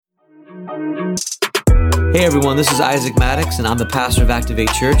Hey everyone, this is Isaac Maddox, and I'm the pastor of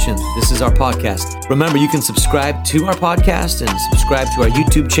Activate Church, and this is our podcast. Remember, you can subscribe to our podcast and subscribe to our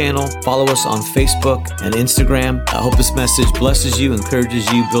YouTube channel. Follow us on Facebook and Instagram. I hope this message blesses you,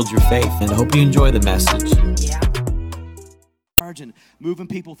 encourages you, builds your faith, and I hope you enjoy the message. And moving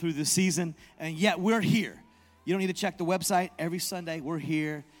people through the season, and yet we're here. You don't need to check the website. Every Sunday, we're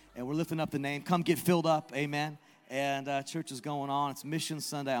here, and we're lifting up the name. Come get filled up, amen. And church is going on. It's Mission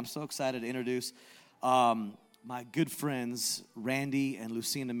Sunday. I'm so excited to introduce my good friends, Randy and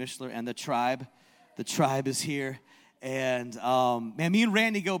Lucina Mishler, and the tribe. The tribe is here. And, man, me and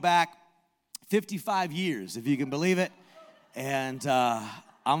Randy go back 55 years, if you can believe it. And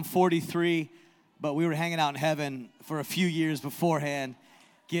I'm 43, but we were hanging out in heaven for a few years beforehand,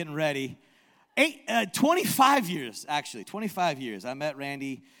 getting ready. 25 years, actually, 25 years. I met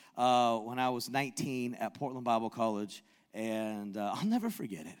Randy when I was 19 at Portland Bible College, and I'll never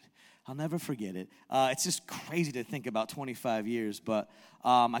forget it. It's just crazy to think about 25 years, but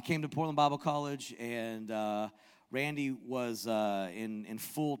I came to Portland Bible College, and Randy was in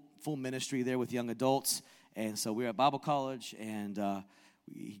full ministry there with young adults, and so we were at Bible College, and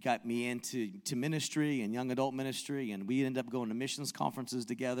he got me into ministry and young adult ministry, and we ended up going to missions conferences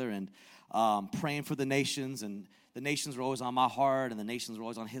together and praying for the nations, and the nations were always on my heart, and the nations were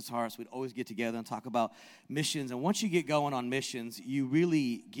always on his heart, so we'd always get together and talk about missions. And once you get going on missions, you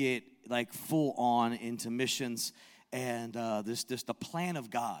really get like full on into missions, and there's just the plan of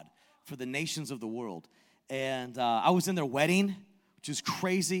God for the nations of the world. And I was in their wedding, which is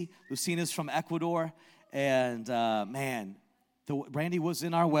crazy. Lucina's from Ecuador, and man, Randy was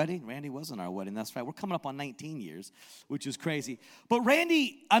in our wedding. That's right. We're coming up on 19 years, which is crazy. But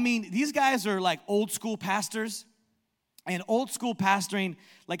Randy, I mean, these guys are like old school pastors. And old school pastoring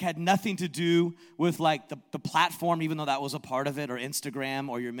like had nothing to do with like the platform, even though that was a part of it, or Instagram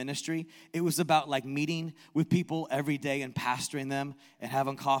or your ministry. It was about like meeting with people every day and pastoring them and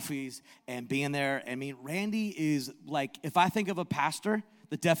having coffees and being there. I mean, Randy is like, if I think of a pastor,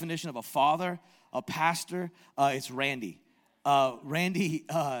 the definition of a father, a pastor, it's Randy. Randy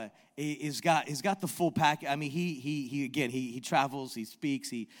he's got the full package. I mean, he travels, he speaks,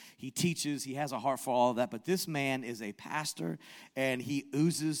 he teaches, he has a heart for all of that. But this man is a pastor, and he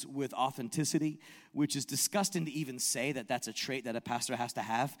oozes with authenticity, which is disgusting to even say that that's a trait that a pastor has to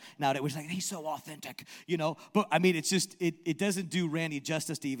have. Now, it was like, he's so authentic, you know. But I mean, it's just it doesn't do Randy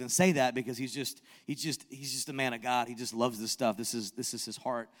justice to even say that, because he's just a man of God. He just loves this stuff. This is his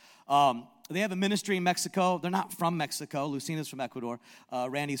heart. They have a ministry in Mexico. They're not from Mexico. Lucina's from Ecuador.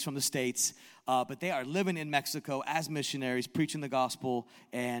 Randy's from the States. But they are living in Mexico as missionaries, preaching the gospel.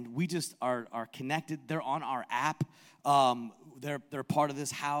 And we just are connected. They're on our app. They're part of this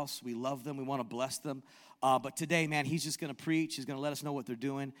house. We love them. We want to bless them. But today, man, he's just going to preach. He's going to let us know what they're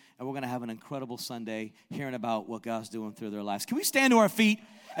doing. And we're going to have an incredible Sunday hearing about what God's doing through their lives. Can we stand to our feet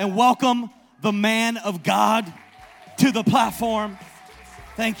and welcome the man of God to the platform?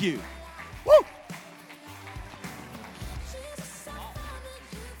 Thank you. Woo!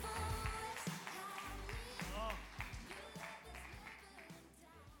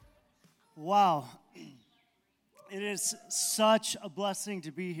 Wow. It is such a blessing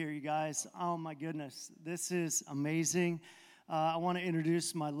to be here, you guys. Oh, my goodness. This is amazing. I want to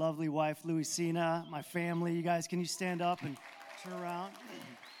introduce my lovely wife, Lucina, my family. You guys, can you stand up and turn around?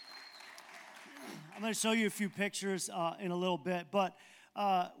 I'm going to show you a few pictures in a little bit, but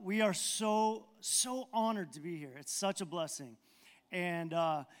we are so honored to be here. It's such a blessing. And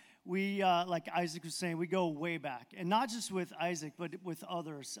we, like Isaac was saying, we go way back. And not just with Isaac, but with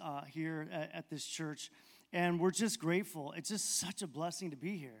others here at this church. And we're just grateful. It's just such a blessing to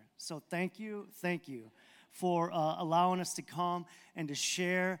be here. So thank you for allowing us to come and to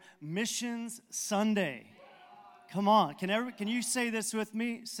share Missions Sunday. Come on, can you say this with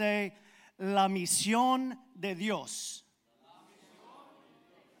me? Say, La Misión de Dios.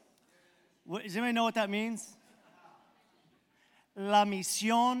 Does anybody know what that means? La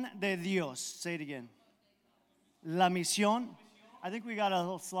Misión de Dios. Say it again. La Misión. I think we got a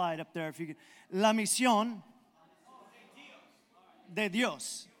little slide up there if you could. La Misión de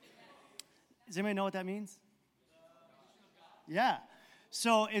Dios. Does anybody know what that means? Yeah.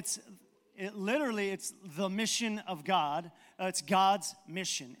 So it's the mission of God. It's God's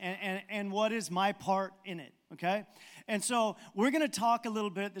mission. And what is my part in it, okay? And so we're going to talk a little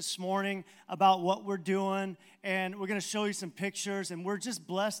bit this morning about what we're doing, and we're going to show you some pictures, and we're just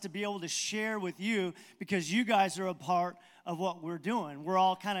blessed to be able to share with you because you guys are a part of what we're doing. We're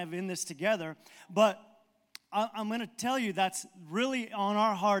all kind of in this together. But I'm going to tell you that's really on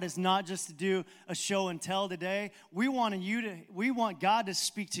our heart is not just to do a show and tell today. We want God to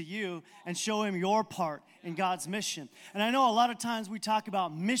speak to you and show him your part in God's mission. And I know a lot of times we talk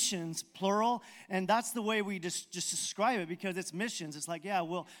about missions, plural, and that's the way we just describe it because it's missions. It's like, yeah,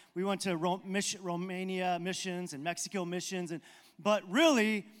 well, we went to Romania missions and Mexico missions, but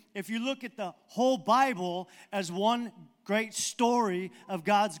really, if you look at the whole Bible as one great story of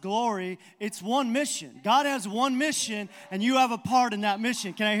God's glory, it's one mission. God has one mission, and you have a part in that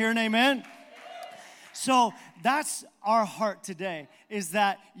mission. Can I hear an amen? So that's our heart today, is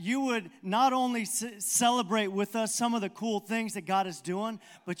that you would not only celebrate with us some of the cool things that God is doing,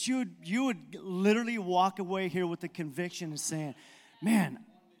 but you would literally walk away here with the conviction of saying, man,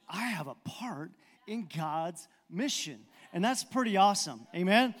 I have a part in God's mission. And that's pretty awesome.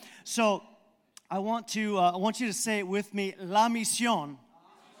 Amen? So I want you to say it with me, la misión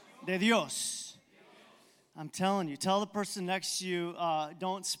de Dios. I'm telling you, tell the person next to you,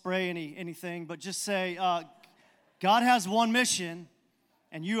 don't spray anything, but just say, God has one mission,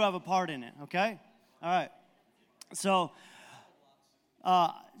 and you have a part in it, okay? All right. So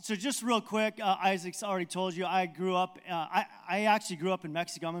just real quick, Isaac's already told you, I actually grew up in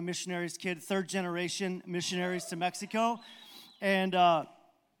Mexico. I'm a missionary's kid, third generation missionaries to Mexico, and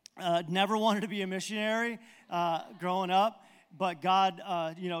never wanted to be a missionary growing up, but God,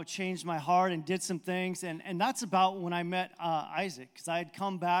 changed my heart and did some things, and that's about when I met Isaac, because I had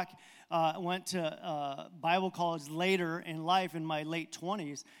come back, went to Bible college later in life in my late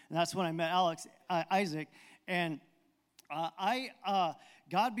 20s, and that's when I met Isaac, and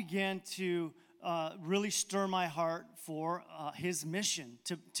God began to really stir my heart for his mission,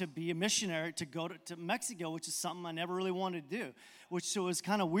 to be a missionary, to go to Mexico, which is something I never really wanted to do, which was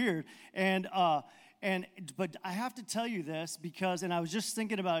kind of weird. But I have to tell you this because, and I was just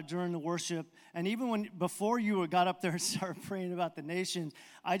thinking about it during the worship, and even before you got up there and started praying about the nations,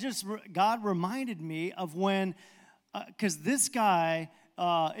 God reminded me of when, because this guy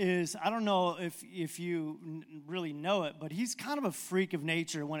is, I don't know if you really know it, but he's kind of a freak of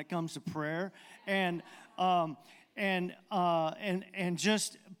nature when it comes to prayer and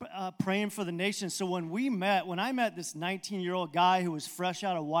just praying for the nation. So when I met this 19-year-old guy who was fresh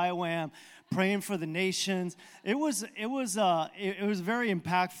out of YWAM, praying for the nations, it was very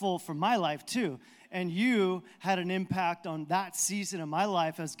impactful for my life too. And you had an impact on that season of my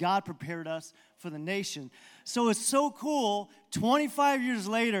life as God prepared us for the nation. So it's so cool. 25 years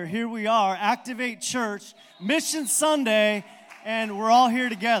later, here we are, Activate Church, Mission Sunday, and we're all here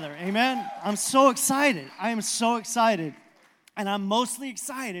together. Amen? I'm so excited. I am so excited. And I'm mostly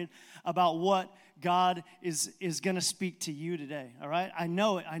excited about what God is going to speak to you today, all right? I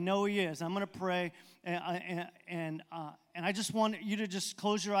know it. I know He is. I'm going to pray, and I just want you to just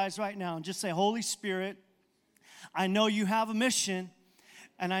close your eyes right now and just say, Holy Spirit, I know you have a mission,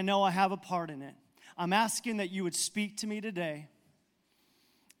 and I know I have a part in it. I'm asking that you would speak to me today.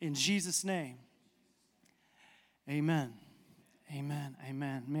 In Jesus' name, amen. Amen.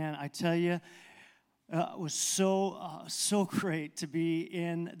 Amen. Man, I tell you, it was so great to be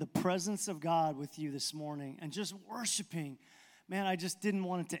in the presence of God with you this morning and just worshiping. Man, I just didn't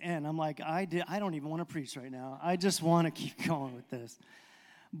want it to end. I'm like, I don't even want to preach right now. I just want to keep going with this.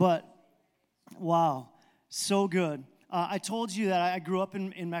 But, wow, so good. I told you that I grew up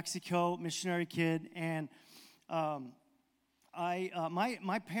in Mexico, missionary kid, and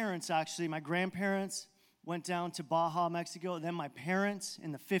my parents actually, my grandparents went down to Baja, Mexico. Then my parents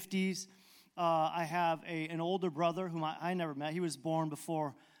in the 50s. I have an older brother whom I never met. He was born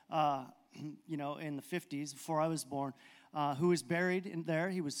before, in the 50s, before I was born, who was buried in there.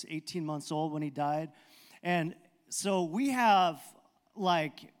 He was 18 months old when he died. And so we have,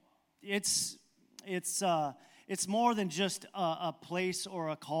 it's more than just a place or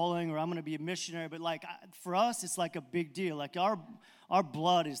a calling or I'm going to be a missionary, but for us, it's like a big deal. Like our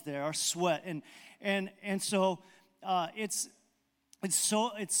blood is there, our sweat. And so it's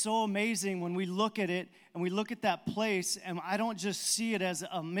so amazing when we look at it and we look at that place, and I don't just see it as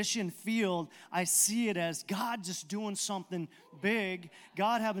a mission field. I see it as God just doing something big,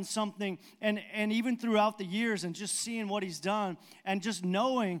 God having something, and even throughout the years and just seeing what He's done and just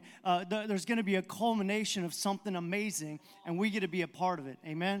knowing there's going to be a culmination of something amazing, and we get to be a part of it.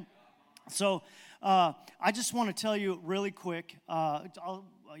 Amen? So I just want to tell you really quick,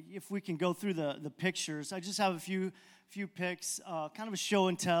 if we can go through the pictures. I just have a few pics, kind of a show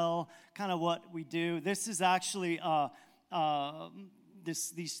and tell, kind of what we do. This is actually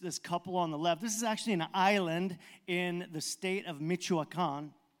this couple on the left. This is actually an island in the state of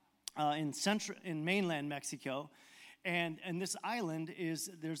Michoacan, in mainland Mexico, And this island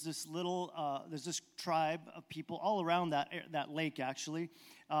there's this tribe of people all around that lake, actually.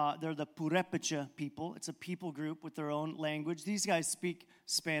 They're the Purepecha people. It's a people group with their own language. These guys speak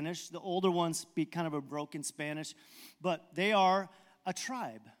Spanish. The older ones speak kind of a broken Spanish. But they are a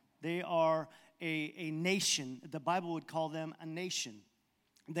tribe. They are a nation. The Bible would call them a nation.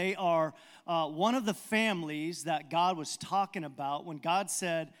 They are one of the families that God was talking about when God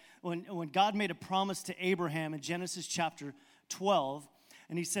said, when God made a promise to Abraham in Genesis chapter 12,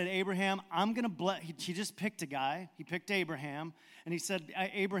 and he said, Abraham, I'm going to bless, he just picked a guy, he picked Abraham, and he said,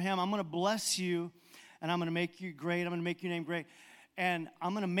 Abraham, I'm going to bless you, and I'm going to make you great, I'm going to make your name great, and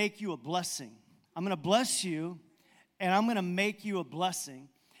I'm going to make you a blessing. I'm going to bless you, and I'm going to make you a blessing,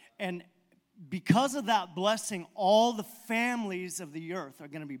 and because of that blessing, all the families of the earth are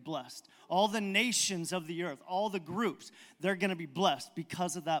going to be blessed. All the nations of the earth, all the groups, they're going to be blessed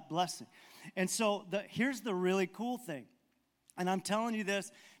because of that blessing. And so here's the really cool thing. And I'm telling you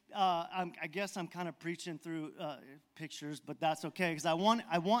this, I guess I'm kind of preaching through pictures, but that's okay, because I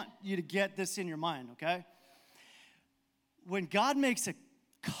want you to get this in your mind, okay? When God makes a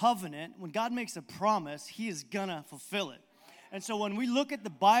covenant, when God makes a promise, He is going to fulfill it. And so when we look at the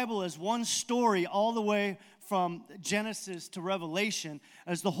Bible as one story all the way from Genesis to Revelation,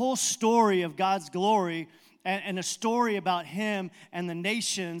 as the whole story of God's glory and a story about Him and the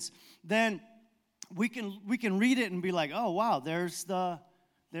nations, then we can read it and be like, oh, wow, there's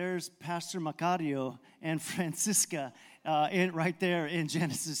Pastor Macario and Francisca right there in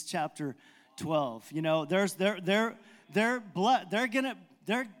Genesis chapter 12. You know, they're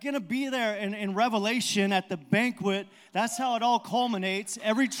gonna be there in Revelation at the banquet. That's how it all culminates.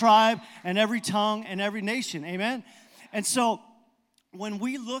 Every tribe and every tongue and every nation. Amen? And so when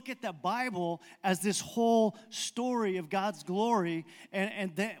we look at the Bible as this whole story of God's glory,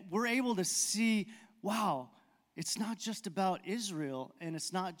 and that we're able to see, wow, it's not just about Israel, and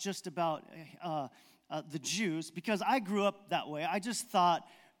it's not just about the Jews, because I grew up that way. I just thought,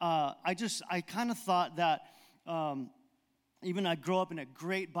 I kind of thought that, even I grew up in a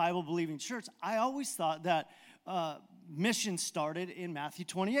great Bible-believing church, I always thought that mission started in Matthew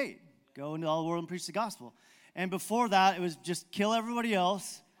 28. Go into all the world and preach the gospel. And before that, it was just kill everybody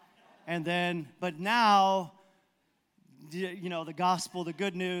else. And then, but now, you know, the gospel, the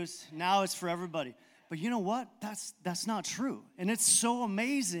good news, now it's for everybody. But you know what? That's not true. And it's so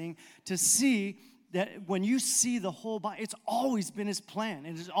amazing to see that when you see the whole Bible, it's always been His plan.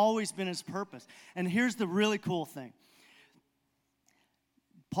 It has always been His purpose. And here's the really cool thing.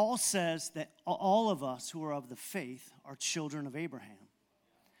 Paul says that all of us who are of the faith are children of Abraham.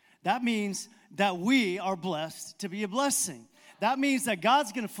 That means that we are blessed to be a blessing. That means that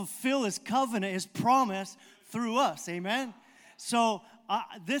God's going to fulfill His covenant, His promise through us. Amen? So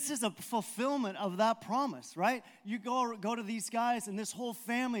this is a fulfillment of that promise, right? You go to these guys and this whole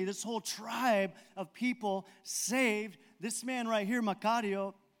family, this whole tribe of people saved. This man right here,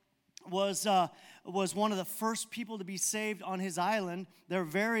 Macario, was one of the first people to be saved on his island. They're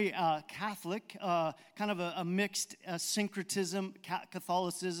very Catholic, kind of a mixed syncretism,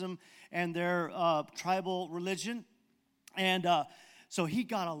 Catholicism, and their tribal religion. And so he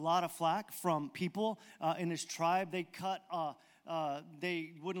got a lot of flack from people in his tribe. They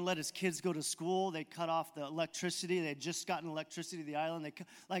wouldn't let his kids go to school. They cut off the electricity. They had just gotten electricity to the island. They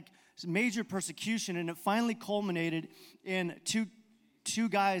major persecution, and it finally culminated in two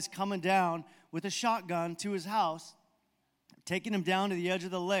guys coming down with a shotgun to his house, taking him down to the edge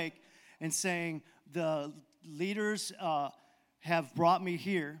of the lake and saying, the leaders have brought us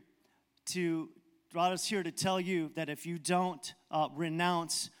here to tell you that if you don't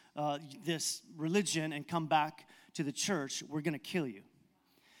renounce this religion and come back to the church, we're going to kill you.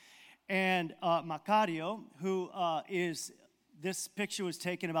 And Macario, who this picture was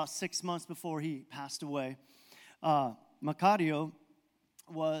taken about 6 months before he passed away. Macario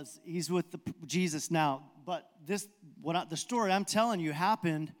he's with Jesus now, but the story I'm telling you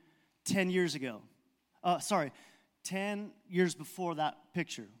happened 10 years ago. 10 years before that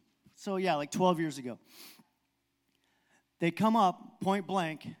picture. So yeah, like 12 years ago. They come up, point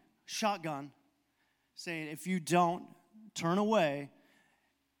blank, shotgun, saying, if you don't turn away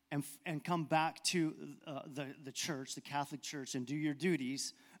and come back to the church, the Catholic Church, and do your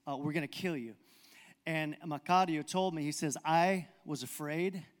duties, we're going to kill you. And Macario told me, he says, I was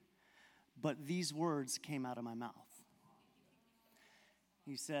afraid, but these words came out of my mouth.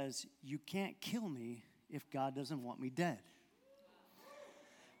 He says, you can't kill me if God doesn't want me dead.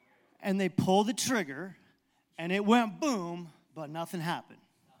 And they pulled the trigger, and it went boom, but nothing happened.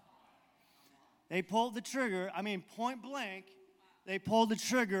 They pulled the trigger, point blank, they pulled the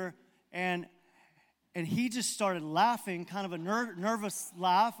trigger, and And he just started laughing, kind of a nervous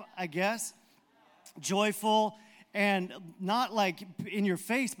laugh, I guess, joyful, and not like in your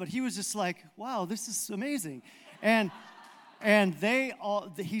face, but he was just like, wow, this is amazing. And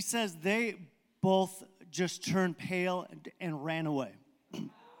he says they both just turned pale and ran away.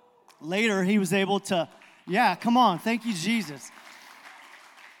 Later, he was able to, yeah, come on, thank you, Jesus.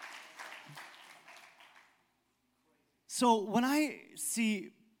 So when I see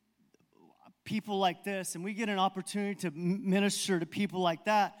people like this, and we get an opportunity to minister to people like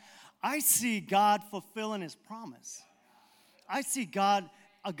that, I see God fulfilling his promise. I see God,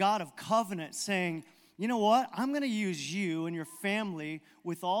 a God of covenant, saying, you know what? I'm going to use you and your family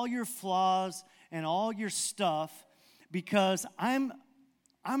with all your flaws and all your stuff because I'm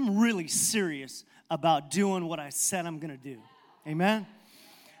really serious about doing what I said I'm going to do. Amen?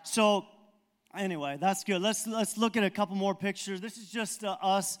 So anyway, that's good. Let's look at a couple more pictures. This is just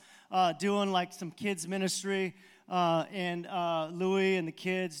us doing like some kids ministry, and Louis and the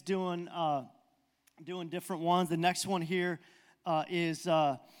kids doing different ones. The next one here is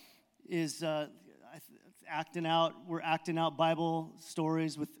acting out. We're acting out Bible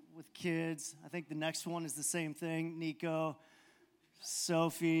stories with kids. I think the next one is the same thing. Nico,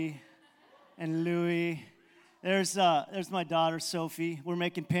 Sophie, and Louis. There's my daughter, Sophie. We're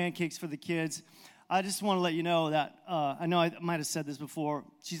making pancakes for the kids. I just want to let you know that, I know I might have said this before,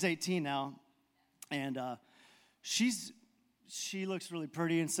 she's 18 now, and she looks really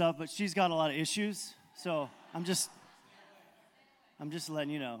pretty and stuff, but she's got a lot of issues, so I'm just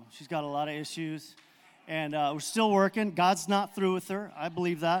letting you know. She's got a lot of issues, and we're still working. God's not through with her. I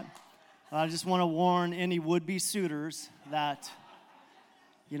believe that. I just want to warn any would-be suitors that,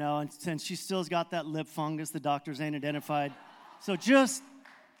 you know, and since she still's got that lip fungus the doctors ain't identified. So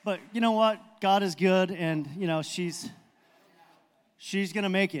but you know what? God is good, and, you know, she's going to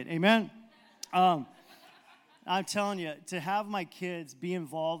make it. Amen? I'm telling you, to have my kids be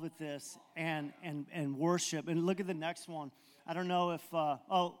involved with this and worship, and look at the next one. I don't know if,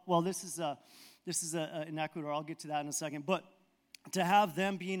 this is in Ecuador. I'll get to that in a second. But to have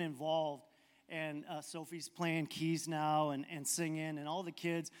them being involved, and Sophie's playing keys now and singing, and all the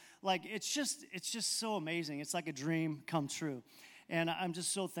kids, like, it's just so amazing. It's like a dream come true. And I'm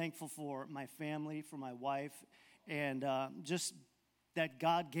just so thankful for my family, for my wife, and just that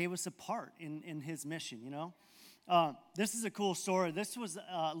God gave us a part in his mission, you know. This is a cool story. This was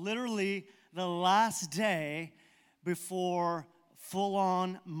literally the last day before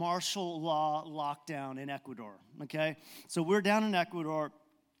full-on martial law lockdown in Ecuador, okay? So we're down in Ecuador.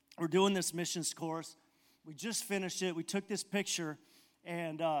 We're doing this missions course. We just finished it. We took this picture,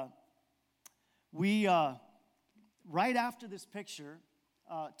 and right after this picture,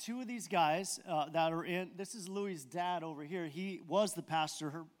 two of these guys that are in, this is Louis' dad over here. He was the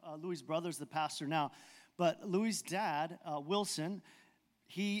pastor. Louis' brother's the pastor now. But Louis' dad, Wilson,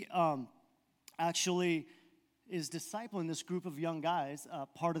 he actually is discipling this group of young guys,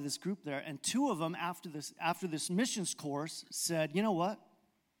 part of this group there. And two of them, after this missions course, said, you know what?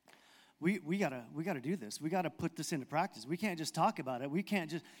 We gotta do this. We gotta put this into practice. We can't just talk about it. We can't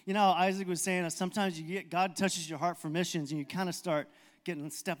just, you know, Isaac was saying that sometimes God touches your heart for missions, and you kind of start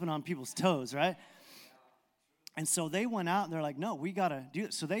stepping on people's toes, right? And so they went out and they're like, no, we gotta do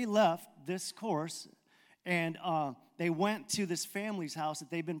it. So they left this course, and they went to this family's house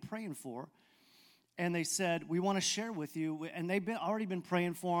that they've been praying for, and they said, we want to share with you. And they've already been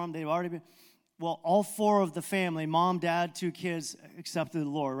praying for them. They've already been. Well, all four of the family, mom, dad, two kids, accepted the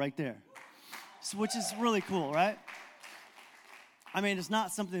Lord right there. Which is really cool, right? I mean, it's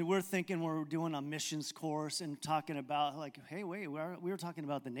not something that we're thinking when we're doing a missions course and talking about, like, hey, wait, we were talking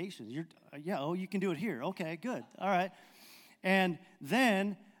about the nations. You can do it here. Okay, good. All right. And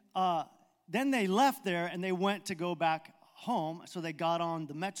then they left there, and they went to go back home. So they got on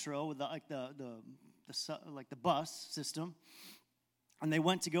the metro with the bus system, and they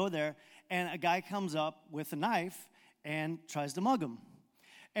went to go there. And a guy comes up with a knife and tries to mug him.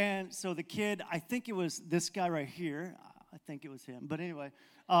 And so the kid, I think it was this guy right here. I think it was him. But anyway,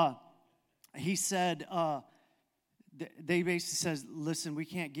 he said, they basically says, listen, we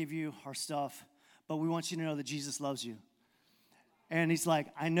can't give you our stuff, but we want you to know that Jesus loves you. And he's like,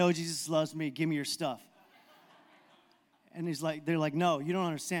 I know Jesus loves me. Give me your stuff. And they're like, no, you don't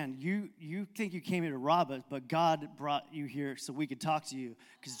understand. You think you came here to rob us, but God brought you here so we could talk to you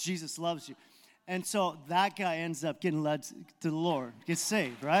because Jesus loves you. And so that guy ends up getting led to the Lord, gets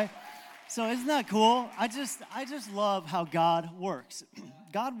saved, right? So isn't that cool? I just love how God works.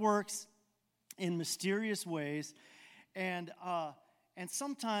 God works in mysterious ways, and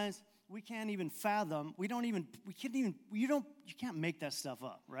sometimes we can't even fathom. You can't make that stuff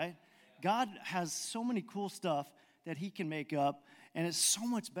up, right? God has so many cool stuff that he can make up, and it's so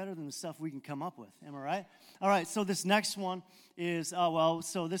much better than the stuff we can come up with. Am I right? All right, so this next one is,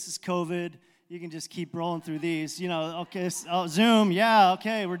 so this is COVID. You can just keep rolling through these. Okay, Zoom. Yeah,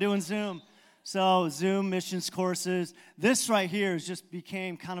 okay, we're doing Zoom. So Zoom missions courses. This right here just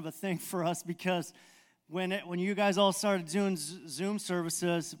became kind of a thing for us because when you guys all started doing Zoom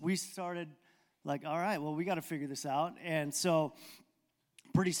services, we started like, all right, well, we got to figure this out. And so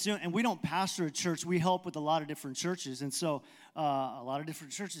pretty soon, and we don't pastor a church. We help with a lot of different churches. And so a lot of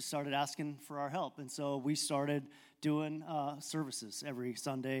different churches started asking for our help. And so we started doing services every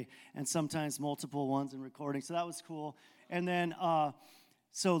Sunday and sometimes multiple ones and recording. So that was cool. And then,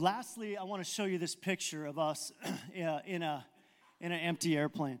 so lastly, I want to show you this picture of us in an empty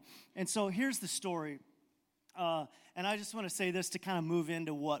airplane. And so here's the story. And I just want to say this to kind of move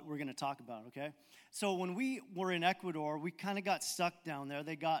into what we're going to talk about, okay? So when we were in Ecuador, we kind of got stuck down there.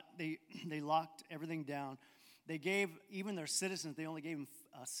 They locked everything down. They gave, even their citizens, they only gave them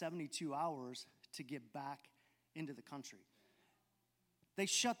 72 hours to get back into the country. They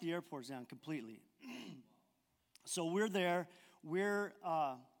shut the airports down completely. So we're there. We were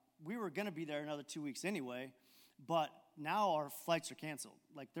going to be there another 2 weeks anyway, but now our flights are canceled.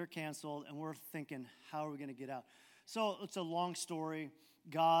 Like, they're canceled, and we're thinking, how are we going to get out? So it's a long story.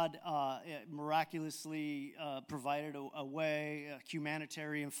 God miraculously provided a way, a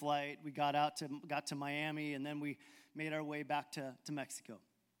humanitarian flight. We got to Miami, and then we made our way back to Mexico.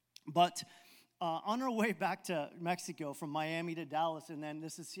 But on our way back to Mexico from Miami to Dallas, and then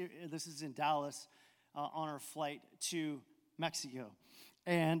this is in Dallas on our flight to Mexico.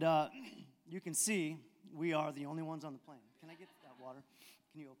 And you can see we are the only ones on the plane. Can I get that water?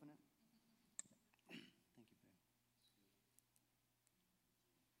 Can you open it? Thank you, babe.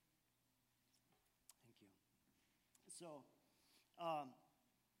 Thank you. So,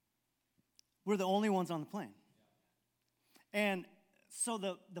 we're the only ones on the plane. And so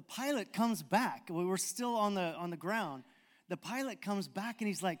the pilot comes back. We were still on the ground. The pilot comes back and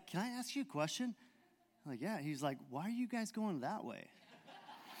he's like, "Can I ask you a question?" I'm like, "Yeah." He's like, "Why are you guys going that way?"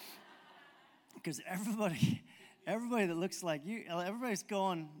 Because everybody that looks like you, everybody's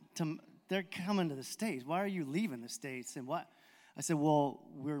they're coming to the States. Why are you leaving the States? And what? I said, well,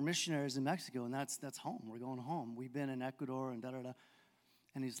 we're missionaries in Mexico, and that's home. We're going home. We've been in Ecuador and da-da-da.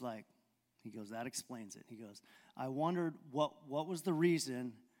 And he goes, that explains it. He goes, I wondered what was the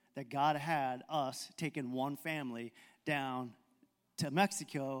reason that God had us taking one family down to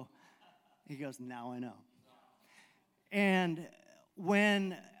Mexico. He goes, now I know. And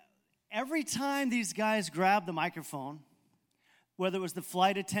every time these guys grabbed the microphone, whether it was the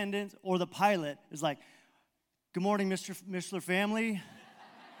flight attendant or the pilot, it was like, "Good morning, Mr. Mishler family.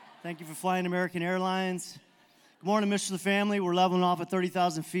 Thank you for flying American Airlines. Good morning, Mishler family. We're leveling off at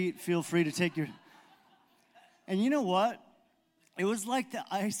 30,000 feet. Feel free to take your..." And you know what? It was like the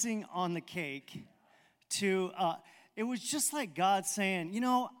icing on the cake it was just like God saying, do you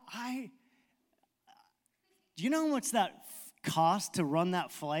know how much that cost to run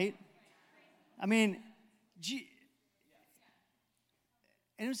that flight? I mean,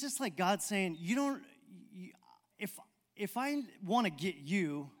 and it was just like God saying, if I want to get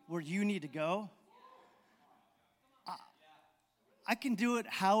you where you need to go, I can do it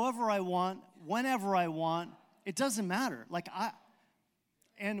however I want, whenever I want. It doesn't matter.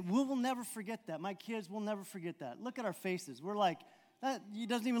 And we will never forget that. My kids will never forget that. Look at our faces. We're like, that. It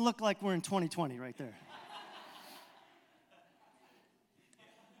doesn't even look like we're in 2020 right there.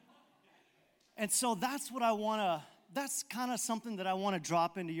 And so that's kind of something that I want to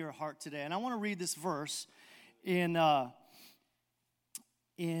drop into your heart today. And I want to read this verse in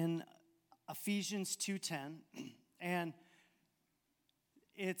Ephesians 2:10. And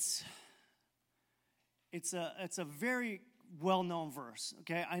it's a very well-known verse,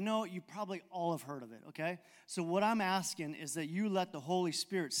 okay? I know you probably all have heard of it, okay? So what I'm asking is that you let the Holy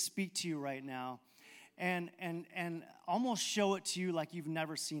Spirit speak to you right now and almost show it to you like you've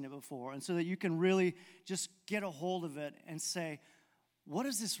never seen it before, and so that you can really just get a hold of it and say, what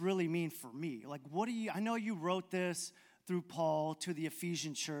does this really mean for me? Like, I know you wrote this through Paul to the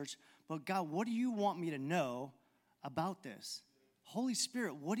Ephesian church, but God, what do you want me to know about this? Holy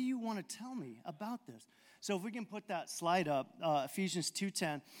Spirit, what do you want to tell me about this? So if we can put that slide up, Ephesians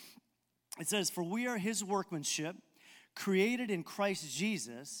 2:10, it says, "For we are his workmanship, created in Christ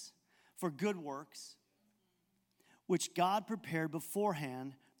Jesus for good works, which God prepared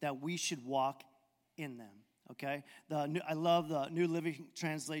beforehand that we should walk in them." Okay? I love the New Living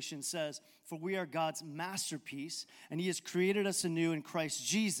Translation says, "For we are God's masterpiece, and he has created us anew in Christ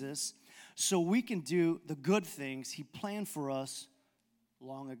Jesus, so we can do the good things he planned for us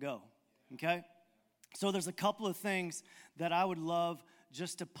long ago." okay? So there's a couple of things that I would love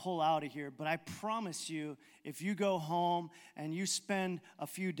just to pull out of here, but I promise you, if you go home and you spend a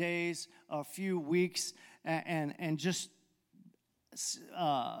few days, a few weeks, and just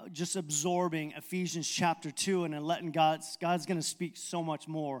absorbing Ephesians chapter 2 and then letting God's going to speak so much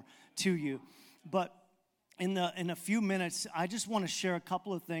more to you. But in a few minutes, I just want to share a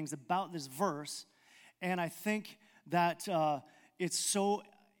couple of things about this verse, and I think that it's so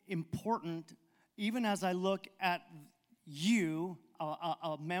important, even as I look at you,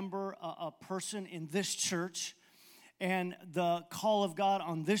 a member, a person in this church, and the call of God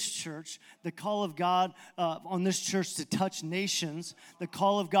on this church, the call of God on this church to touch nations, the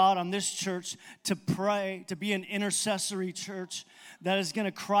call of God on this church to pray, to be an intercessory church that is going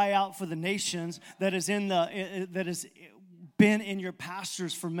to cry out for the nations, that has been in your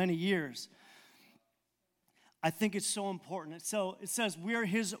pastors for many years. I think it's so important. So it says we're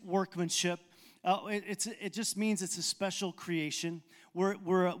His workmanship. It just means it's a special creation.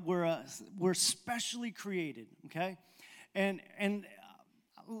 We're specially created. Okay, and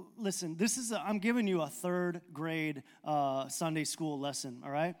listen, I'm giving you a third grade Sunday school lesson.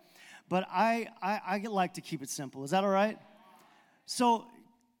 All right, but I like to keep it simple. Is that all right? So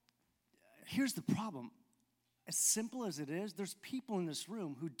here's the problem. As simple as it is, there's people in this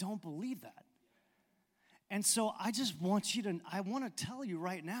room who don't believe that. And so I want to tell you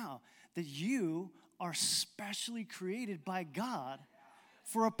right now that you are specially created by God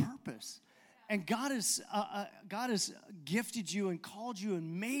for a purpose. And God has gifted you and called you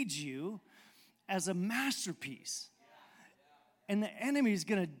and made you as a masterpiece. And the enemy is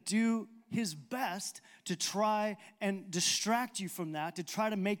going to do his best to try and distract you from that, to try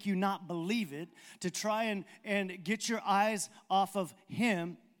to make you not believe it, to try and get your eyes off of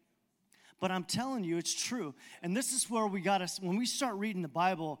him. But I'm telling you, it's true. And this is where when we start reading the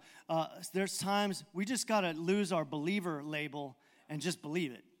Bible, there's times we just got to lose our believer label and just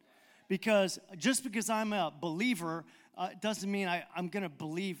believe it. Because just because I'm a believer doesn't mean I'm going to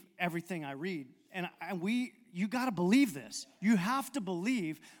believe everything I read. And you got to believe this. You have to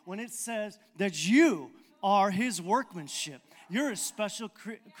believe when it says that you are his workmanship. You're a special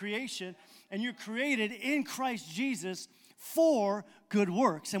creation, and you're created in Christ Jesus for good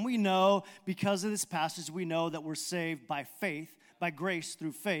works. And we know, because of this passage, we know that we're saved by faith, by grace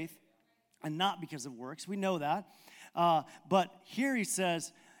through faith, and not because of works. We know that. But here he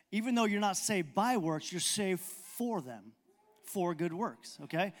says, even though you're not saved by works, you're saved for them, for good works,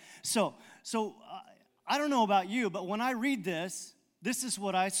 okay? So I don't know about you, but when I read this is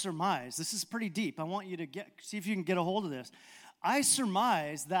what I surmise. This is pretty deep. I want you to see if you can get a hold of this. I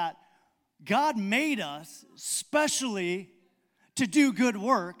surmise that God made us specially to do good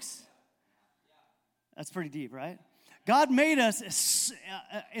works. That's pretty deep, right? God made us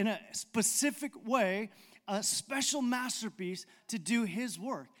in a specific way, a special masterpiece to do his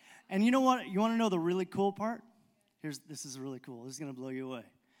work. And you know what? You want to know the really cool part? This is really cool. This is going to blow you away.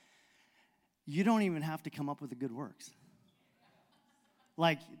 You don't even have to come up with the good works.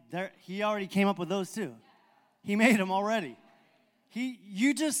 He already came up with those too. He made them already. He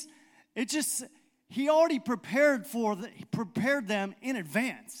already prepared them in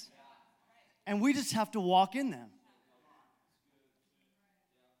advance. And we just have to walk in them.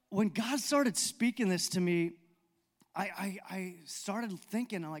 When God started speaking this to me, I started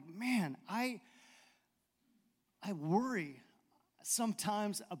thinking, I'm like, man, I worry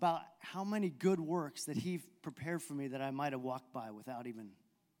sometimes about how many good works that he prepared for me that I might have walked by without even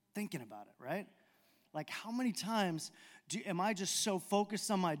thinking about it, right? Like, how many times am I just so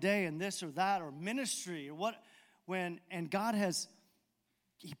focused on my day and this or that or ministry or what, and God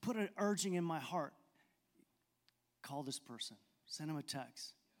he put an urging in my heart. Call this person, send him a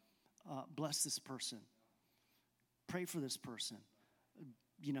text, bless this person, pray for this person,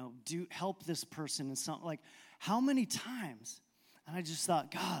 help this person in something. Like, how many times? And I just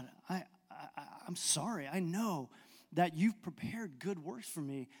thought, God, I'm sorry. I know that you've prepared good works for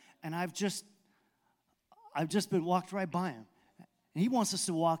me, and I've just been walked right by him. And he wants us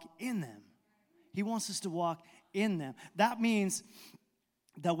to walk in them. He wants us to walk in them. That means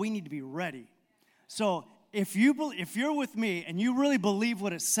that we need to be ready. So if you're with me and you really believe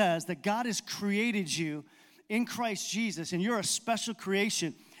what it says, that God has created you in Christ Jesus and you're a special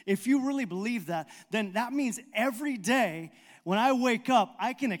creation, if you really believe that, then that means every day when I wake up,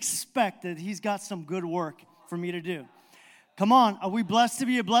 I can expect that he's got some good work for me to do. Come on, are we blessed to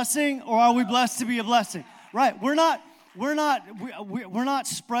be a blessing, or are we blessed to be a blessing? Right, we're not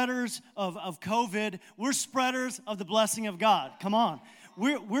spreaders of COVID. We're spreaders of the blessing of God. Come on.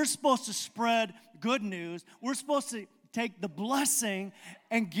 We're supposed to spread good news. We're supposed to take the blessing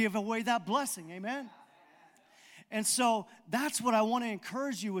and give away that blessing. Amen? And so that's what I want to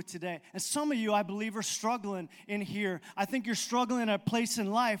encourage you with today. And some of you, I believe, are struggling in here. I think you're struggling at a place in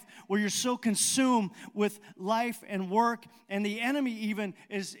life where you're so consumed with life and work, and the enemy even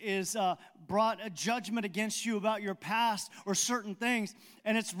is brought a judgment against you about your past or certain things.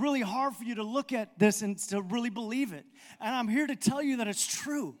 And it's really hard for you to look at this and to really believe it. And I'm here to tell you that it's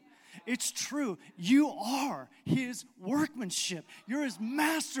true. It's true. You are his workmanship. You're his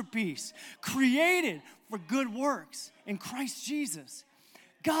masterpiece, created for good works in Christ Jesus.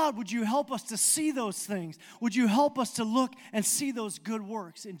 God, would you help us to see those things? Would you help us to look and see those good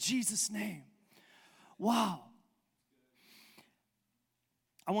works in Jesus' name? Wow.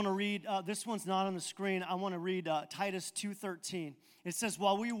 I want to read, this one's not on the screen. I want to read Titus 2:13. It says,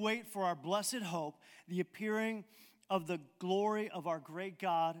 while we wait for our blessed hope, the appearing of the glory of our great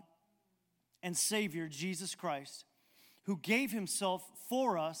God and Savior, Jesus Christ, who gave himself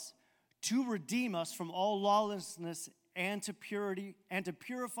for us to redeem us from all lawlessness and to purity, and to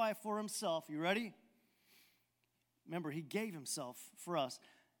purify for himself. You ready? Remember, he gave himself for us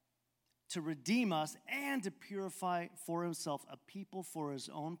to redeem us and to purify for himself a people for his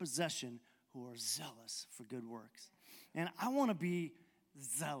own possession who are zealous for good works. And I want to be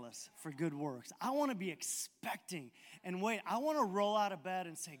zealous for good works. I want to be expecting and wait. I want to roll out of bed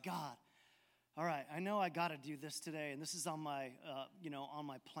and say, God, all right, I know I got to do this today, and this is on my, on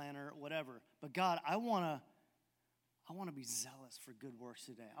my planner, whatever. But God, I want to be zealous for good works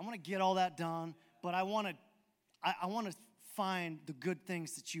today. I want to get all that done, but I want to find the good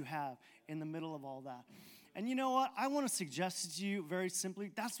things that you have in the middle of all that. And you know what? I want to suggest to you very simply,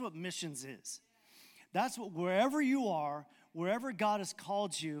 that's what missions is. That's what, wherever you are, wherever God has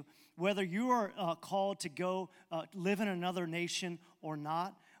called you, whether you are called to go live in another nation or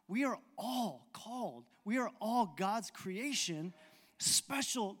not, we are all called. We are all God's creation,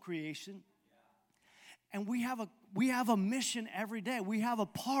 special creation. And we have a mission every day. We have a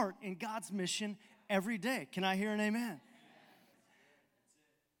part in God's mission every day. Can I hear an amen?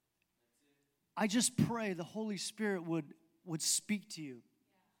 I just pray the Holy Spirit would speak to you.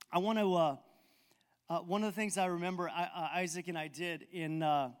 I want to, one of the things I remember Isaac and I did in,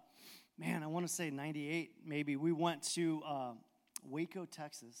 I want to say 98 maybe. We went to Waco,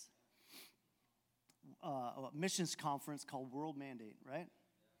 Texas, a missions conference called World Mandate, right?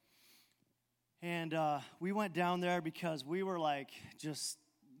 And we went down there because we were just,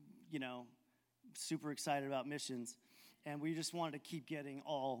 super excited about missions. And we just wanted to keep getting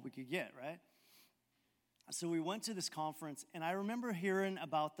all we could get, right? So we went to this conference, and I remember hearing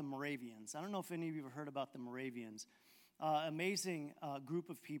about the Moravians. I don't know if any of you have heard about the Moravians. Amazing group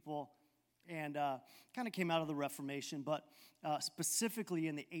of people, and kind of came out of the Reformation, but specifically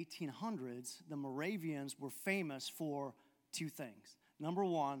in the 1800s, the Moravians were famous for two things. Number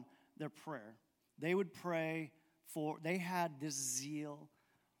one, their prayer. They would pray they had this zeal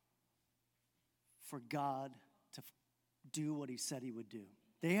for God to do what he said he would do.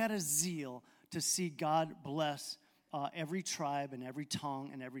 They had a zeal to see God bless every tribe and every tongue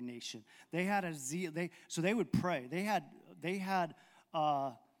and every nation. They had a zeal. So they would pray. They had.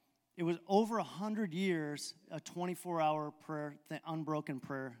 It was over 100 years, a 24-hour prayer, unbroken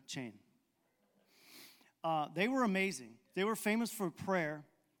prayer chain. They were amazing. They were famous for prayer,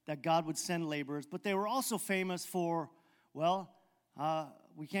 that God would send laborers, but they were also famous for,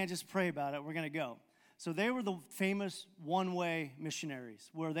 we can't just pray about it, we're going to go. So they were the famous one-way missionaries,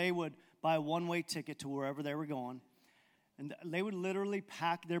 where they would buy a one-way ticket to wherever they were going, and they would literally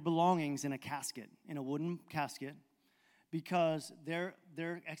pack their belongings in a casket, in a wooden casket, because their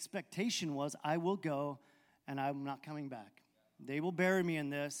expectation was, I will go, and I'm not coming back. They will bury me in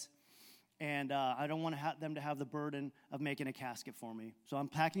this, and I don't want them to have the burden of making a casket for me. So I'm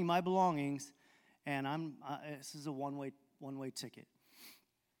packing my belongings, and this is a one-way ticket.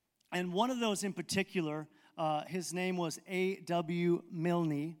 And one of those in particular, his name was A.W.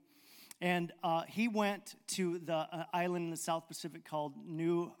 Milne, and he went to the island in the South Pacific called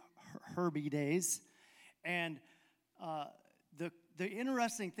New Hebrides, and the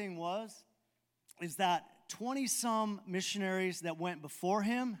interesting thing is that 20-some missionaries that went before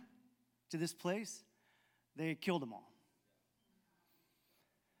him to this place, they killed them all.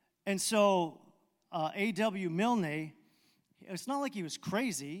 And so A.W. Milne, it's not like he was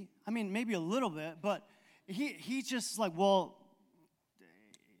crazy. I mean, maybe a little bit, but he just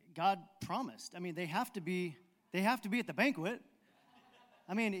God promised. I mean, they have to be at the banquet.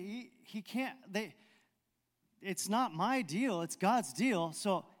 I mean, he can't. It's not my deal, it's God's deal.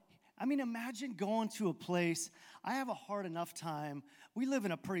 So I mean, imagine going to a place. I have a hard enough time. We live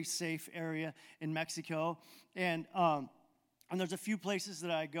in a pretty safe area in Mexico, and there's a few places that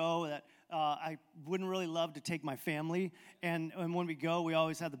I go that I wouldn't really love to take my family. And when we go, we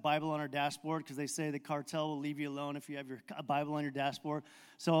always have the Bible on our dashboard because they say the cartel will leave you alone if you have your Bible on your dashboard.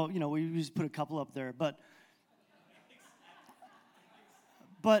 So, we just put a couple up there. But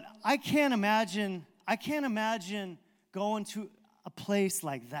I can't imagine going to a place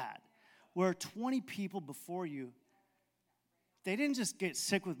like that where 20 people before you, they didn't just get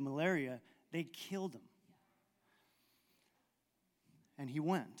sick with malaria, they killed him. And he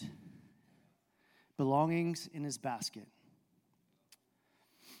went. Belongings in his basket.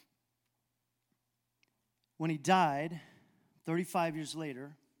 When he died, 35 years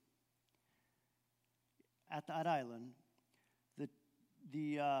later, at that island, the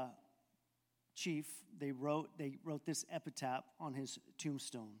chief, they wrote this epitaph on his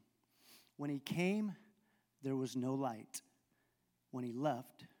tombstone. When he came, there was no light. When he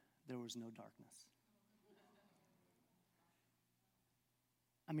left, there was no darkness.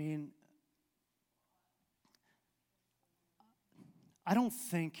 I mean, I don't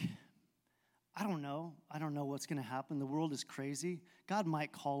know what's going to happen. The world is crazy. God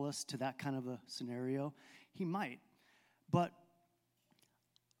might call us to that kind of a scenario. He might. But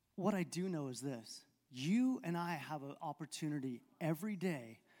what I do know is this. You and I have an opportunity every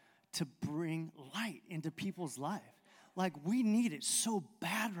day to bring light into people's life. Like, we need it so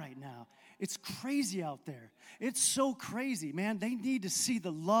bad right now. It's crazy out there. It's so crazy, man. They need to see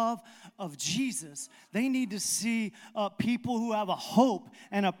the love of Jesus. They need to see people who have a hope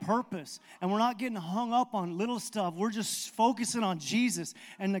and a purpose. And we're not getting hung up on little stuff. We're just focusing on Jesus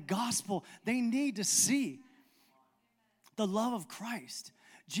and the gospel. They need to see the love of Christ.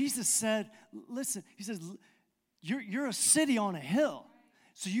 Jesus said, listen, he says, you're a city on a hill.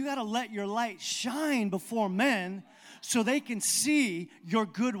 So you got to let your light shine before men so they can see your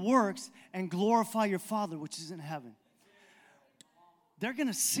good works and glorify your Father which is in heaven. They're going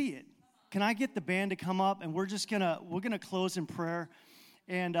to see it. Can I get the band to come up? And we're going to close in prayer.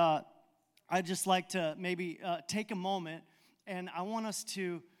 And I'd just like to maybe take a moment, and I want us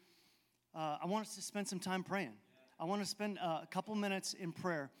to spend some time praying. I want to spend a couple minutes in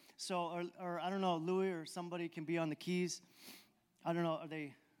prayer. So, or I don't know, Louis or somebody can be on the keys. I don't know, are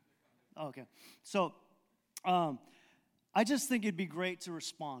they? Oh, okay. So, I just think it'd be great to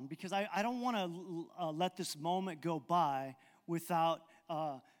respond because I don't want to let this moment go by without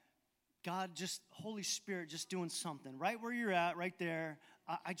God, Holy Spirit, just doing something. Right where you're at, right there,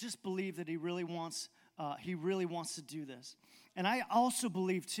 I just believe that He really wants to do this. And I also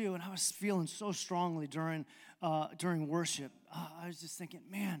believe, too, and I was feeling so strongly during worship, I was just thinking,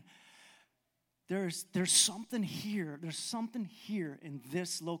 man, there's something here. There's something here in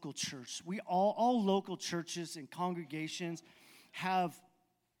this local church. We all local churches and congregations have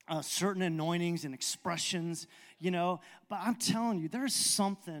certain anointings and expressions, But I'm telling you, there's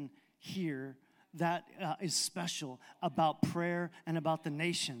something here that is special about prayer and about the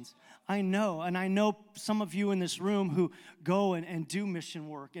nations. I know some of you in this room who go and do mission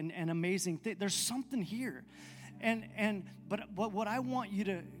work and amazing things. There's something here. But what I want you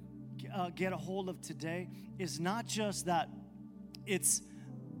to get a hold of today is not just that it's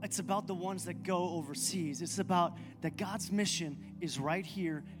about the ones that go overseas. It's about that God's mission is right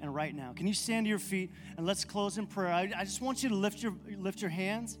here and right now. Can you stand to your feet and let's close in prayer? I just want you to lift your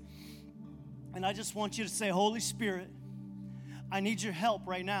hands, and I just want you to say, Holy Spirit, I need your help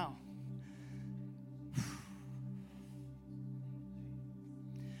right now.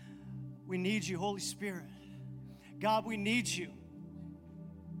 We need you, Holy Spirit. God, we need you.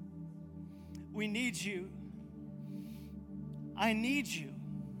 We need you. I need you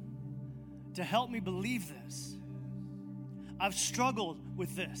to help me believe this. I've struggled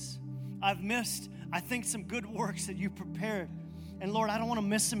with this. I've missed, I think, some good works that you prepared. And Lord, I don't want to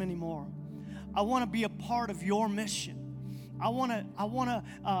miss them anymore. I want to be a part of your mission. I want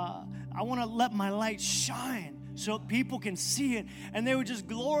to let my light shine so people can see it and they would just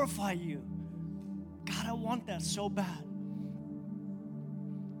glorify you. God, I want that so bad.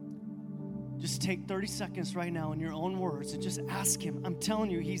 Just take 30 seconds right now in your own words and just ask Him. I'm telling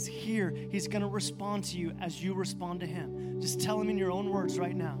you, He's here. He's going to respond to you as you respond to Him. Just tell Him in your own words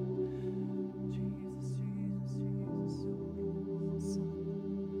right now.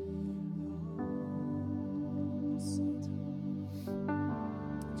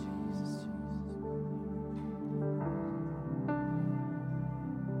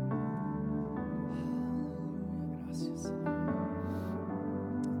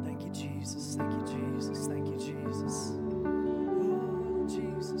 Thank you, Jesus. Thank you, Jesus. Oh,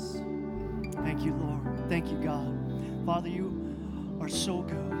 Jesus. God. Father, you are so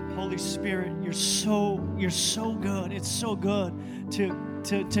good. Holy Spirit, you're so good. It's so good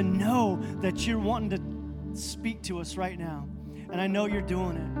to know that you're wanting to speak to us right now. And I know you're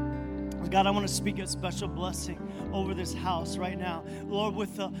doing it. God, I want to speak a special blessing over this house right now. Lord,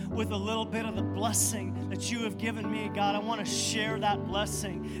 with a little bit of the blessing that you have given me, God, I want to share that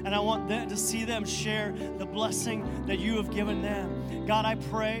blessing. And I want them to see them share the blessing that you have given them. God, I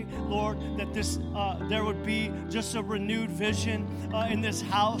pray, Lord, that there would be just a renewed vision in this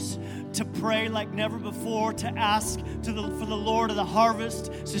house to pray like never before, to ask for the Lord of the harvest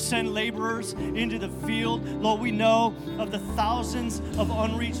to send laborers into the field. Lord, we know of the thousands of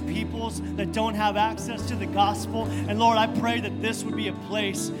unreached peoples that don't have access to the gospel. And Lord, I pray that this would be a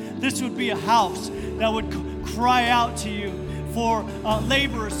place, this would be a house that would cry out to you for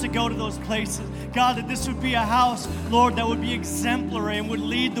laborers to go to those places. God, that this would be a house, Lord, that would be exemplary and would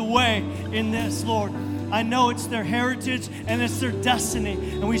lead the way in this, Lord. I know it's their heritage and it's their destiny,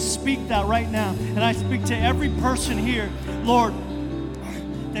 and we speak that right now. And I speak to every person here, Lord,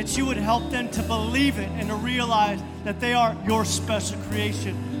 that you would help them to believe it and to realize that they are your special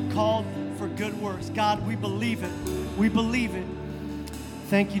creation, called for good works. God, we believe it. We believe it.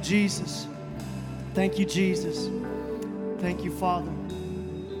 Thank you, Jesus. Thank you, Jesus. Thank you, Father.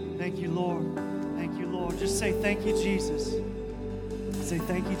 Thank you, Lord. Thank you, Lord. Just say, thank you, Jesus. Say,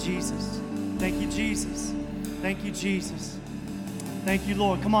 thank you, Jesus. Thank you, Jesus. Thank you, Jesus. Thank you,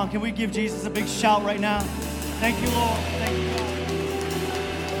 Lord. Come on, can we give Jesus a big shout right now? Thank you, Lord. Thank you, God.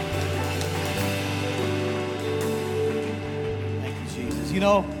 Thank you, Jesus. You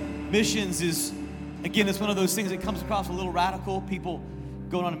know, missions is, again, it's one of those things that comes across a little radical. People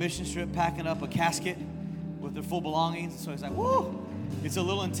going on a mission trip, packing up a casket with their full belongings. So it's like, whoo, it's a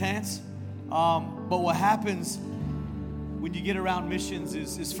little intense. But what happens when you get around missions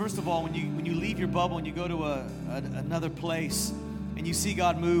is first of all, when you leave your bubble and you go to another place and you see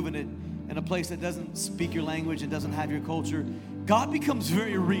God move in a place that doesn't speak your language and doesn't have your culture, God becomes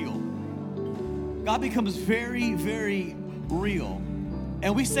very real. God becomes very, very real.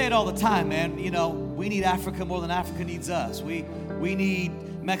 And we say it all the time, man. You know, we need Africa more than Africa needs us. We need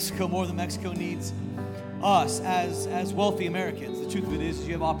Mexico more than Mexico needs us as wealthy Americans. The truth of it is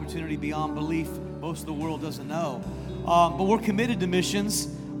you have opportunity beyond belief most of the world doesn't know. But we're committed to missions.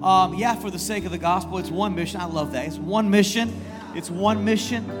 For the sake of the gospel, it's one mission. I love that. It's one mission. It's one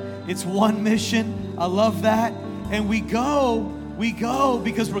mission. It's one mission. I love that. And we go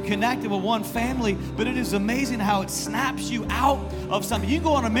because we're connected with one family, but it is amazing how it snaps you out of something. You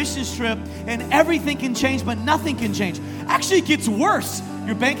go on a missions trip and everything can change, but nothing can change. Actually, it gets worse.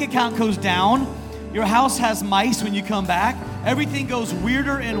 Your bank account goes down. Your house has mice when you come back. Everything goes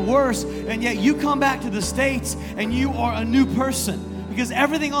weirder and worse, and yet you come back to the States and you are a new person because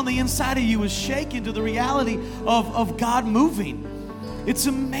everything on the inside of you is shaken to the reality of God moving. It's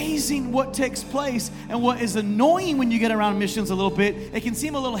amazing what takes place, and what is annoying when you get around missions a little bit, it can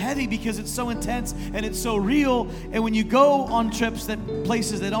seem a little heavy because it's so intense and it's so real. And when you go on trips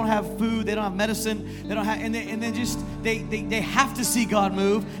places they don't have food, they don't have medicine, they don't have, and they have to see God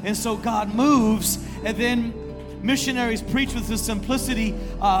move, and so God moves, and then missionaries preach with the simplicity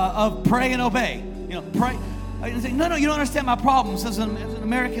of pray and obey. You know, pray. And say, no, you don't understand my problems. As an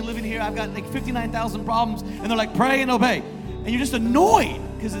American living here, I've got like 59,000 problems, and they're like, pray and obey. And you're just annoyed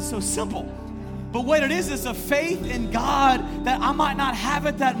because it's so simple. But what it is a faith in God that I might not have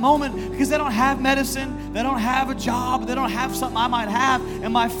at that moment because they don't have medicine, they don't have a job, they don't have something I might have,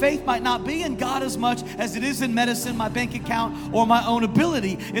 and my faith might not be in God as much as it is in medicine, my bank account, or my own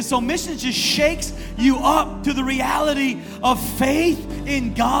ability. And so missions just shakes you up to the reality of faith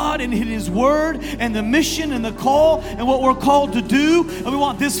in God and in His Word and the mission and the call and what we're called to do. And we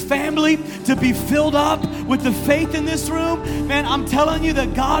want this family to be filled up with the faith in this room. Man, I'm telling you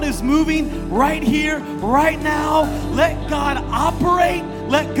that God is moving right here, right now. Let God operate.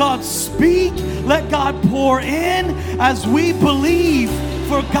 Let God speak. Let God pour in as we believe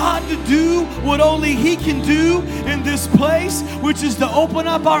for God to do what only He can do in this place, which is to open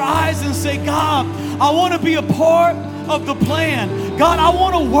up our eyes and say, God, I want to be a part of the plan. God, I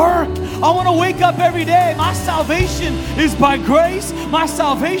want to work. I want to wake up every day. My salvation is by grace. My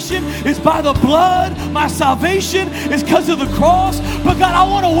salvation is by the blood. My salvation is because of the cross. But God, I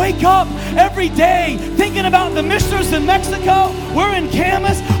want to wake up every day thinking about the missionaries in Mexico. We're in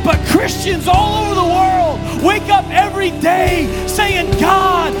Camas, but Christians all over the world wake up every day saying,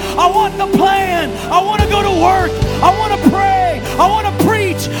 God, I want the plan. I want to go to work. I want to pray. I want to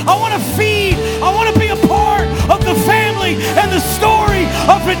preach. I want to feed. I want to be a part of the family and the story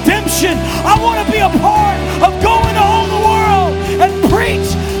of redemption. I want to be a part of going to all the world and preach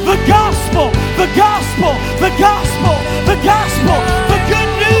the gospel, the gospel,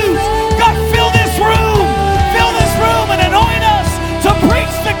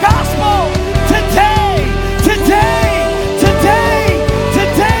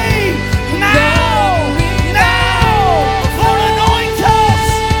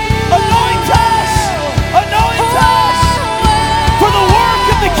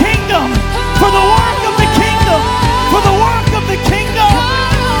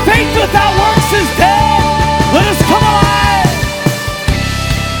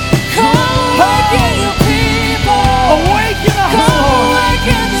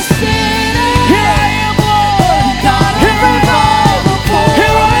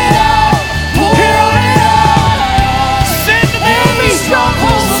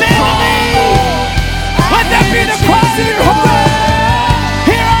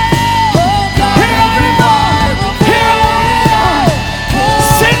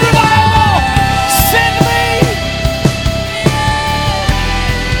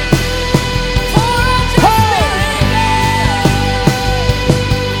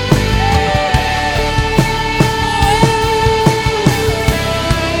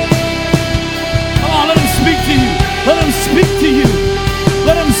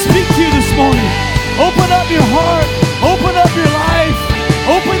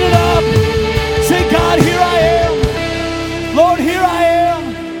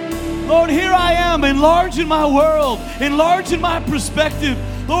 in my world, enlarge in my perspective.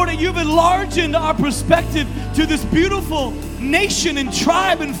 Lord, and you've enlarged our perspective to this beautiful nation and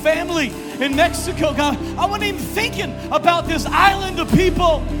tribe and family in Mexico, God. I wasn't even thinking about this island of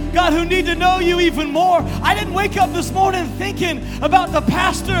people, God, who need to know you even more. I didn't wake up this morning thinking about the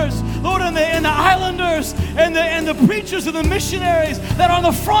pastors, Lord, and the islanders and the preachers and the missionaries that are on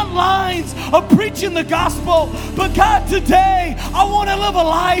the front lines of preaching the gospel. But God, today, I want to live a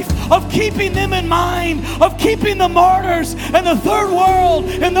life of keeping them in mind, of keeping the martyrs and the third world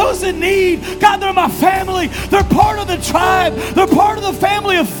and those in need. God, they're my family. They're part of the tribe. They're part of the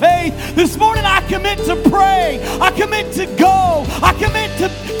family of faith. This morning, I commit to pray. I commit to go. I commit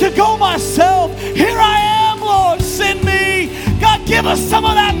to go myself. Here I am, Lord. Send me. God, give us some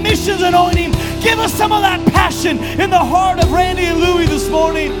of that missions anointing. Give us some of that passion in the heart of Randy and Louie this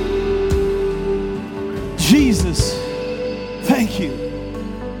morning. Jesus, thank you.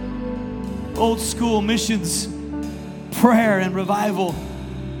 Old school missions, prayer and revival.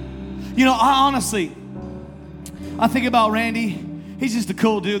 You know, I think about Randy. He's just a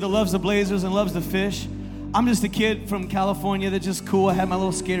cool dude that loves the Blazers and loves to fish. I'm just a kid from California that's just cool. I had my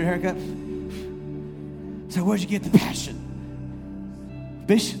little skater haircut. So where'd you get the passion?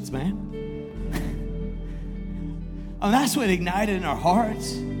 Missions, man. And that's what ignited in our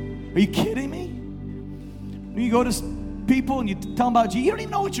hearts. Are you kidding me? When you go to people and you tell them about Jesus, you don't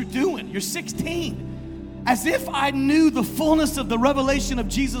even know what you're doing. You're 16. As if I knew the fullness of the revelation of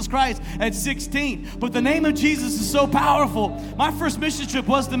Jesus Christ at 16. But the name of Jesus is so powerful. My first mission trip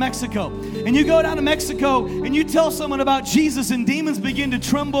was to Mexico. And you go down to Mexico and you tell someone about Jesus and demons begin to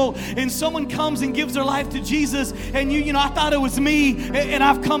tremble. And someone comes and gives their life to Jesus. And you know, I thought it was me. And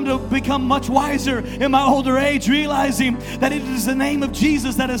I've come to become much wiser in my older age, realizing that it is the name of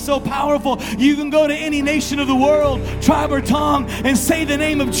Jesus that is so powerful. You can go to any nation of the world, tribe or tongue, and say the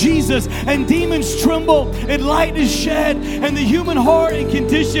name of Jesus. And demons tremble. And light is shed, and the human heart and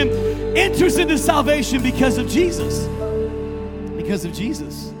condition enters into salvation because of Jesus. Because of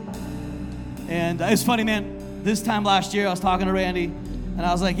Jesus. And it's funny, man. This time last year, I was talking to Randy, and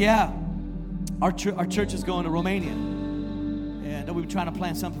I was like, yeah, our church is going to Romania. And we were trying to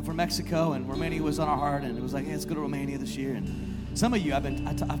plan something for Mexico, and Romania was on our heart, and it was like, hey, let's go to Romania this year. And some of you,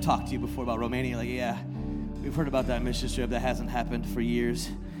 I've talked to you before about Romania, like, yeah, we've heard about that mission trip that hasn't happened for years.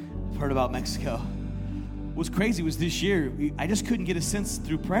 I've heard about Mexico. What's crazy was this year, I just couldn't get a sense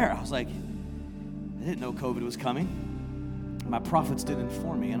through prayer. I was like, I didn't know COVID was coming. My prophets didn't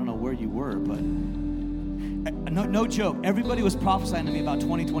inform me. I don't know where you were, but no joke. Everybody was prophesying to me about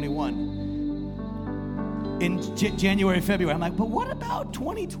 2021 in January, February. I'm like, but what about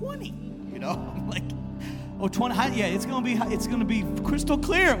 2020? You know, I'm like, oh, yeah, it's gonna be crystal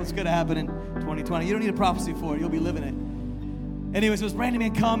clear what's gonna happen in 2020. You don't need a prophecy for it. You'll be living it. Anyways, it was Randy,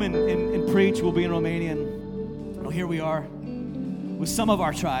 man, come and preach. We'll be in Romania, and here we are with some of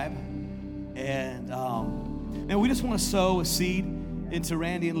our tribe. And we just want to sow a seed into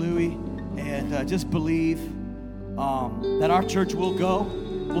Randy and Louie and just believe that our church will go.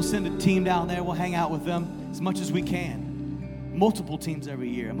 We'll send a team down there. We'll hang out with them as much as we can. Multiple teams every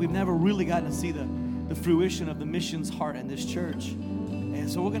year. And we've never really gotten to see the fruition of the missions heart in this church.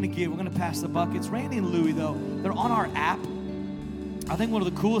 And so we're going to give. We're going to pass the buckets. Randy and Louie, though, they're on our app. I think one of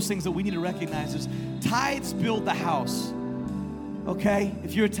the coolest things that we need to recognize is tithes build the house, okay?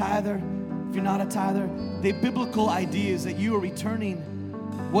 If you're a tither, if you're not a tither, the biblical idea is that you are returning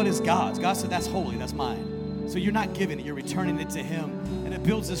what is God's. God said, that's holy, that's mine. So you're not giving it, you're returning it to Him. And it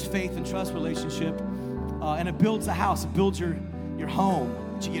builds this faith and trust relationship, and it builds a house, it builds your home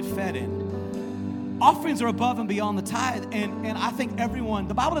that you get fed in. Offerings are above and beyond the tithe, and I think everyone,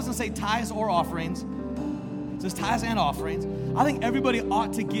 the Bible doesn't say tithes or offerings, it says tithes and offerings. I think everybody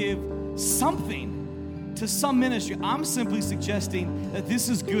ought to give something to some ministry. I'm simply suggesting that this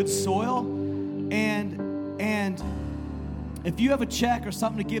is good soil, and if you have a check or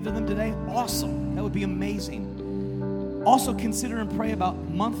something to give to them today, awesome. That would be amazing. Also consider and pray about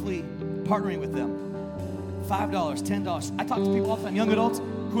monthly partnering with them. $5, $10. I talk to people all the time, young adults,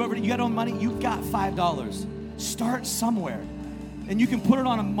 whoever, you got own money, you've got $5. Start somewhere. And you can put it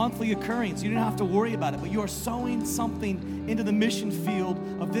on a monthly occurrence. You don't have to worry about it, but you are sowing something into the mission field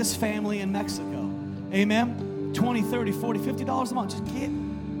of this family in Mexico. Amen? $20, $30, $40, $50 a month.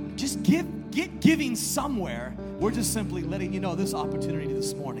 Just get giving somewhere. We're just simply letting you know this opportunity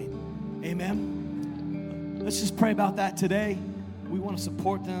this morning. Amen? Let's just pray about that today. We want to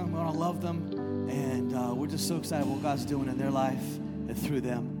support them. We want to love them. And we're just so excited what God's doing in their life and through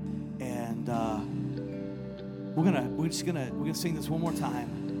them. And we're gonna sing this one more time.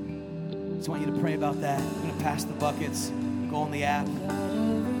 Just want you to pray about that. We're gonna pass the buckets, go on the app. Pour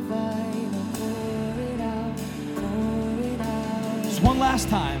it out. one last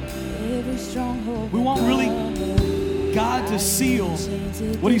time. We want really God to seal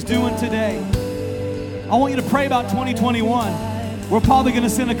what He's doing today. I want you to pray about 2021. We're probably going to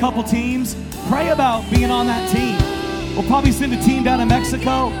send a couple teams. Pray about being on that team. We'll probably send a team down to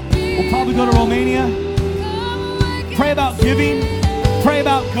Mexico. We'll probably go to Romania. Pray about giving. Pray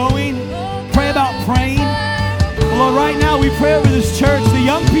about going. Pray about praying. Lord, right now we pray over this church. The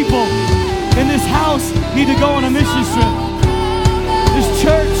young people in this house need to go on a mission trip. This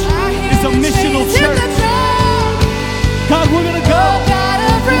church is a missional church. God, we're going to go.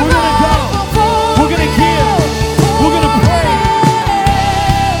 We're going to go. We're going to give. We're going to pray.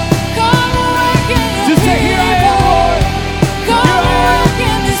 Just say, here I am, Lord. Here I am.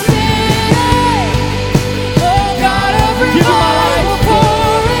 Give me my life.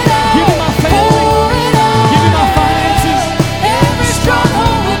 Give me my family. Give me my finances.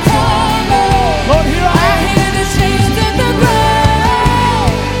 Lord, here I am. Here I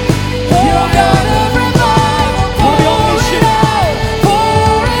am. Want to be on mission. Thank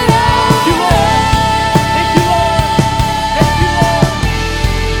you, Lord. Thank you, Lord. Thank you, Lord. Thank you,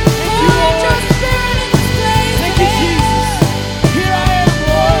 Lord. Thank you, Jesus. Here I am,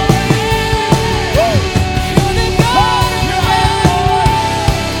 Lord. Woo. Here I am, Lord.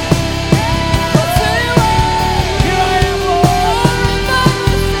 Here I am, Lord.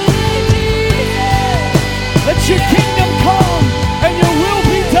 Let your kingdom come and your will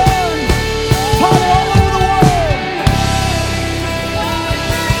be done, Father, all over the world.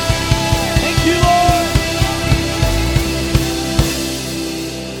 Thank you, Lord.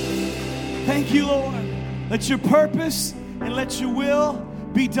 Thank you, Lord. Let your purpose and let your will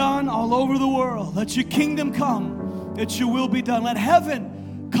be done all over the world. Let your kingdom come, that your will be done. Let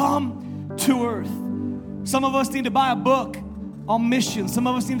heaven come to earth. Some of us need to buy a book on mission. Some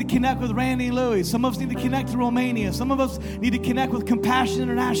of us need to connect with Randy and Louie. Some of us need to connect to Romania. Some of us need to connect with Compassion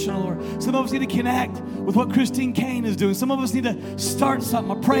International. Or some of us need to connect with what Christine Kane is doing. Some of us need to start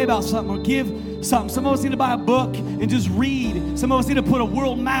something or pray about something or give something. Some of us need to buy a book and just read. Some of us need to put a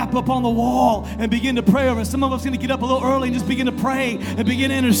world map up on the wall and begin to pray over it. Some of us need to get up a little early and just begin to pray and begin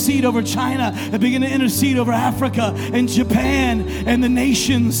to intercede over China and begin to intercede over Africa and Japan and the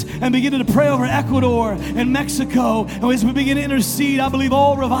nations and begin to pray over Ecuador and Mexico. And as we begin to intercede, I believe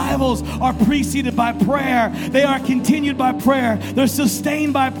all revivals are preceded by prayer. They are continued by prayer. They're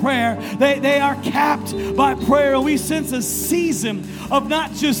sustained by prayer. They are capped by prayer. And we sense a season of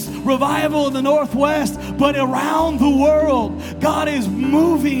not just revival in the Northwest, but around the world. God is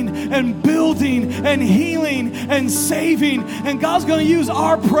moving and building and healing and saving. And God's going to use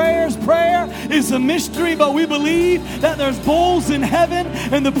our prayers. Prayer is a mystery, but we believe that there's bowls in heaven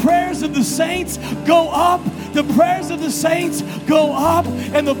and the prayers of the saints go up. The prayers of the saints go up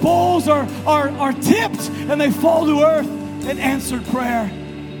and the bowls are tipped and they fall to earth in answered prayer.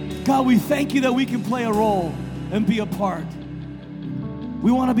 God, we thank you that we can play a role and be a part.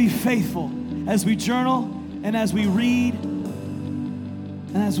 We want to be faithful as we journal and as we read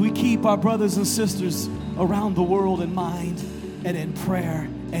and as we keep our brothers and sisters around the world in mind and in prayer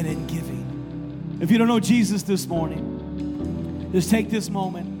and in giving. If you don't know Jesus this morning, just take this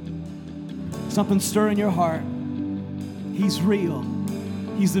moment. Something stir in your heart. He's real.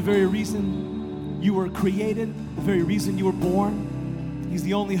 He's the very reason you were created, the very reason you were born. He's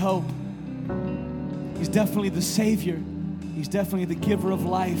the only hope. He's definitely the Savior. He's definitely the giver of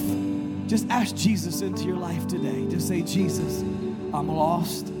life. Just ask Jesus into your life today. Just say, Jesus, I'm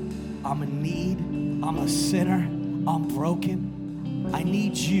lost. I'm in need. I'm a sinner. I'm broken. I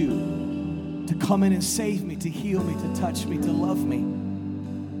need you to come in and save me, to heal me, to touch me, to love me.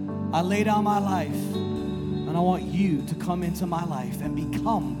 I lay down my life, and I want you to come into my life and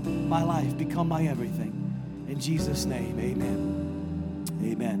become my life, become my everything. In Jesus' name, amen.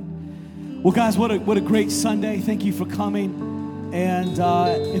 Amen. Well, guys, what a great Sunday. Thank you for coming. And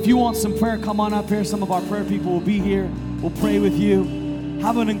if you want some prayer, come on up here. Some of our prayer people will be here. We'll pray with you.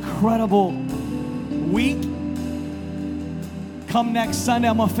 Have an incredible week. Come next Sunday.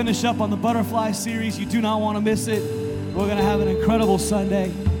 I'm going to finish up on the Butterfly series. You do not want to miss it. We're going to have an incredible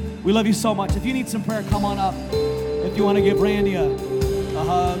Sunday. We love you so much. If you need some prayer, come on up. If you want to give Randy a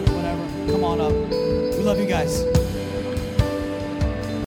hug or whatever, come on up. We love you guys.